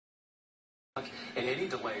in any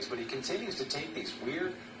delays, but he continues to take these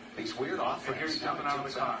weird off ramps. Here he's jumping out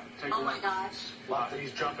of the car. Oh my gosh.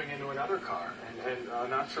 He's jumping into another car, and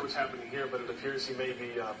not sure what's happening here, but it appears he may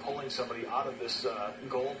be pulling somebody out of this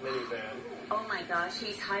gold minivan. Oh my gosh,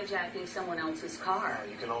 he's hijacking someone else's car.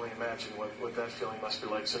 You can only imagine what that feeling must be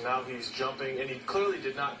like. So now he's jumping, and he clearly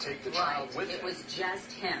did not take the child with him. It was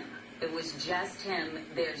just him. It was just him.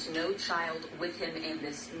 There's no child with him in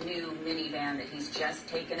this new minivan that he's just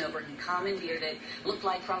taken over. He commandeered it. Looked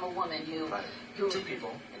like from a woman who... Right. Two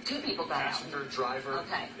people. Two people got out. Passenger, driver.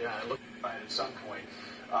 Okay. Yeah, it looked right at some point.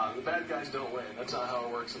 The bad guys don't win. That's not how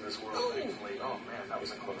it works in this world, thankfully. Oh, man, that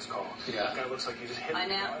was a close call. Yeah. That guy looks like he just hit I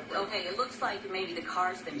know. Okay, it looks like maybe the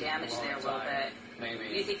car's been damaged there a little bit.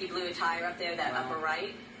 Maybe. You think he blew a tire up there, that upper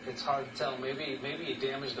right? It's hard to tell. Maybe he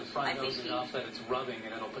damaged the front nose enough that it's rubbing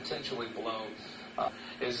and it'll potentially blow.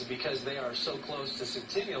 Is because they are so close to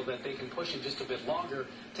Centennial that they can push him just a bit longer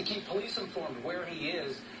to keep police informed where he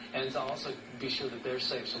is and to also be sure that they're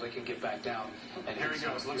safe so they can get back down. And here he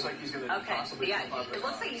goes. Looks like he's going to possibly jump out of the it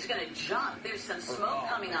looks like he's going to jump. There's some smoke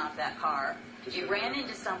coming off that car. He ran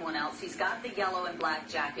into someone else. He's got the yellow and black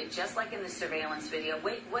jacket, just like in the surveillance video.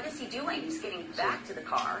 Wait, what is he doing? He's getting back to the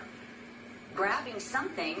car, grabbing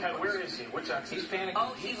something. Hey, where is he? Which exit? He's panicking.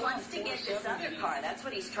 Oh, he wants to get this other car. That's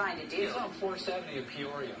what he's trying to do. He's on 470 in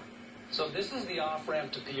Peoria. So this is the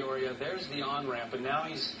off-ramp to Peoria. There's the on-ramp, and now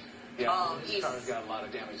his car's got a lot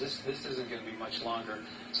of damage. This isn't going to be much longer.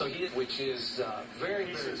 So which is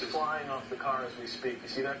very flying off the car as we speak. You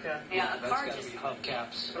see that, Ken? Yeah, that's got to be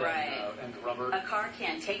hubcaps and rubber. A car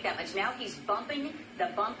can't take that much. Now he's bumping the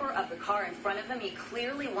bumper of the car in front of him. He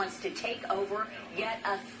clearly wants to take over yet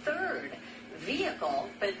a third vehicle,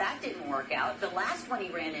 but that didn't work out. The last one he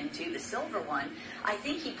ran into, the silver one, I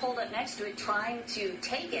think he pulled up next to it trying to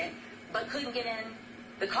take it, but couldn't get in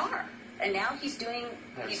the car. And now he's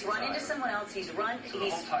run into someone else. He's the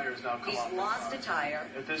whole tire's now come off. He's lost a tire.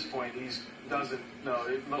 At this point, it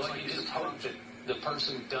looks like he just hopes that the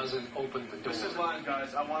person doesn't open the door. This is live,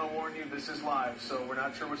 guys. I want to warn you, this is live, so we're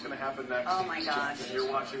not sure what's going to happen next. Oh my gosh. You're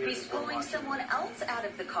watching it. He's pulling someone else out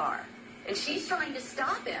of the car, and she's trying to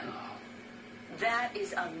stop him. That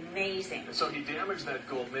is amazing. And so he damaged that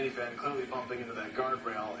gold minivan, clearly bumping into that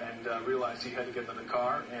guardrail, and realized he had to get into the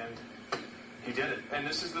car, and he did it. And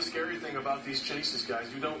this is the scary thing about these chases, guys.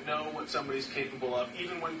 You don't know what somebody's capable of.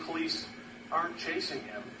 Even when police aren't chasing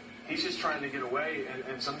him, he's just trying to get away,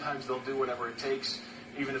 and sometimes they'll do whatever it takes,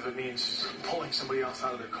 even if it means pulling somebody else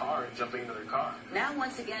out of their car and jumping into their car. Now,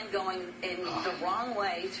 once again, going in the wrong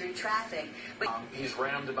way through traffic. But he's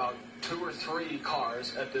rammed about 2 or 3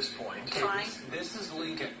 cars at this point. Okay, this is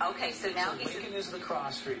Lincoln. Okay, so now Lincoln is the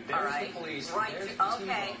cross street. There's the police. Right. There's the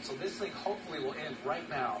T-bone. So this thing hopefully will end right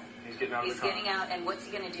now. He's getting out of the car. He's getting out, and what's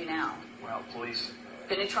he going to do now? Well, police...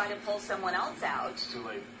 Going to try to pull someone else out. It's too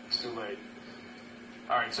late. It's too late.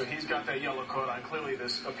 All right, so he's got that yellow coat on. Clearly,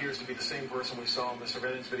 this appears to be the same person we saw in the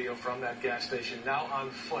surveillance video from that gas station, now on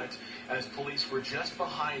foot, as police were just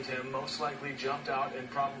behind him, most likely jumped out and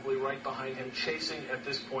probably right behind him, chasing at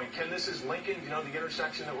this point. Ken, this is Lincoln. Do you know the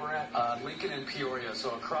intersection that we're at? Lincoln and Peoria. So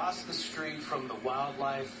across the street from the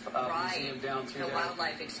Wildlife Museum down through the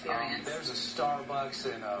Wildlife Experience. There's a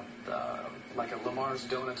Starbucks and like a Lamar's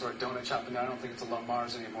Donuts or a donut shop, and I don't think it's a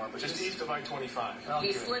Lamar's anymore. But just east of I-25.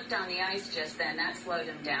 He slipped on the ice just then. That slowed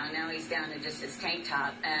him down. Now he's down to just his tank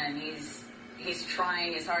top, and he's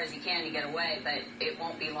trying as hard as he can to get away, but it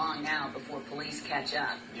won't be long now before police catch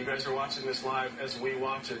up. You guys are watching this live as we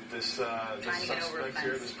watch it. This suspect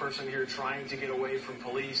here, this person here trying to get away from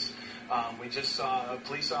police. We just saw a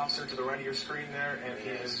police officer to the right of your screen there, and he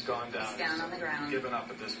has gone down. He's down on the ground. Given up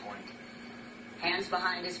at this point. Hands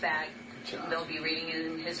behind his back. They'll be reading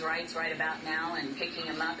in his rights right about now and picking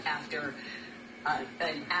him up after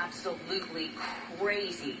an absolutely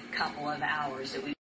crazy couple of hours that we